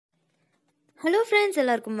Hello friends,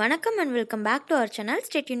 எல்லாருக்கும் வணக்கம் and welcome back to our channel.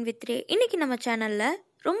 Stay tune with ரே. இன்றைக்கி நம்ம சேனலில்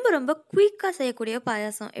ரொம்ப குயிக்காக செய்யக்கூடிய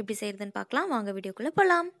பாயாசம் எப்படி செய்கிறதுன்னு பார்க்கலாம். வாங்க வீடியோக்குள்ளே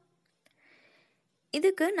போகலாம்.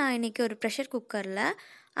 இதுக்கு நான் இன்றைக்கி ஒரு ப்ரெஷர் குக்கரில்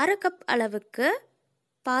 1/2 கப் அளவுக்கு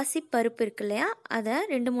பாசி பருப்பு இருக்கு இல்லையா, அதை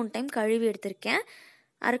 2-3 டைம் கழுவி எடுத்திருக்கேன்.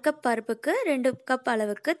 1/2 கப் பருப்புக்கு 2 கப்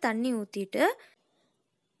அளவுக்கு தண்ணி ஊற்றிட்டு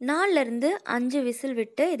 4லேருந்து 5 விசில்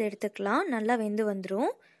விட்டு இதை எடுத்துக்கலாம். நல்லா வெந்து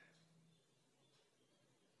வந்துடும்.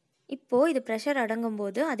 இப்போது இது ப்ரெஷர்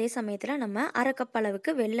அடங்கும்போது அதே சமயத்தில் நம்ம 1/2 கப்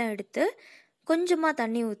அளவுக்கு வெல்லம் எடுத்து கொஞ்சமாக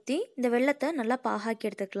தண்ணி ஊற்றி இந்த வெல்லத்தை நல்லா பாகாக்கி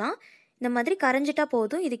எடுத்துக்கலாம். இந்த மாதிரி கரைஞ்சிட்டா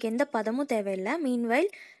போதும், இதுக்கு எந்த பதமும் தேவையில்லை. மீன்வைல்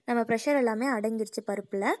நம்ம ப்ரெஷர் எல்லாமே அடங்கிருச்சு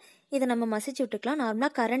பருப்பில். இதை நம்ம மசிச்சு விட்டுக்கலாம்.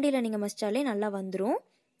 நார்மலாக கரண்டியில் நீங்கள் மசித்தாலே நல்லா வந்துடும்,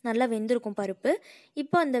 நல்லா வெந்திருக்கும் பருப்பு.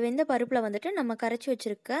 இப்போ அந்த வெந்த பருப்பில் வந்துட்டு நம்ம கரைச்சி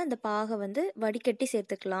வச்சுருக்க அந்த பாகை வடிகட்டி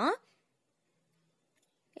சேர்த்துக்கலாம்.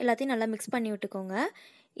 எல்லாத்தையும் நல்லா மிக்ஸ் பண்ணி விட்டுக்கோங்க.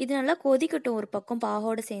 இது நல்லா கொதிக்கட்டும். ஒரு பக்கம்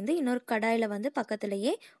பாகோடு சேர்ந்து இன்னொரு கடாயில்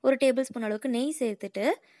பக்கத்துலேயே 1 டேபிள் ஸ்பூன் அளவுக்கு நெய் சேர்த்துட்டு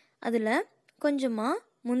அதில் கொஞ்சமாக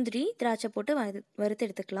முந்திரி திராட்சை போட்டு வறுத்து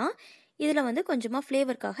எடுத்துக்கலாம். இதில் கொஞ்சமாக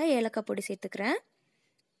ஃப்ளேவருக்காக ஏலக்காய் பொடி சேர்த்துக்கிறேன்.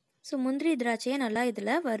 ஸோ முந்திரி திராட்சையை நல்லா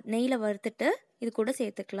இதில் நெய்யில் வறுத்துட்டு இது கூட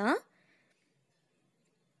சேர்த்துக்கலாம்.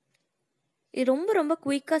 இது ரொம்ப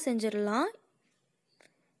குயிக்காக செஞ்சிடலாம்.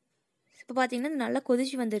 இப்போ பார்த்தீங்கன்னா நல்லா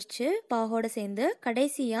கொதிச்சு வந்துருச்சு பாகோடு சேர்ந்து.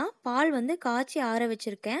 கடைசியாக பால் காய்ச்சி ஆற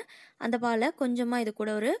வச்சுருக்கேன். அந்த பாலை கொஞ்சமாக இது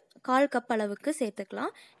கூட ஒரு 1/4 கப் அளவுக்கு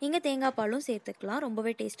சேர்த்துக்கலாம். நீங்கள் தேங்காய் பாலும் சேர்த்துக்கலாம்.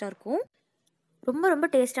 ரொம்பவே டேஸ்ட்டாக இருக்கும். ரொம்ப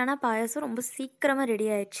டேஸ்ட்டான பாயாசம் ரொம்ப சீக்கிரமாக ரெடி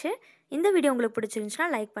ஆயிடுச்சு. இந்த வீடியோ உங்களுக்கு பிடிச்சிருந்துச்சுன்னா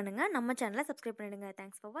லைக் பண்ணுங்கள். நம்ம சேனலை சப்ஸ்கிரைப் பண்ணிடுங்க.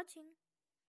 தேங்க்ஸ் ஃபார் வாட்சிங்.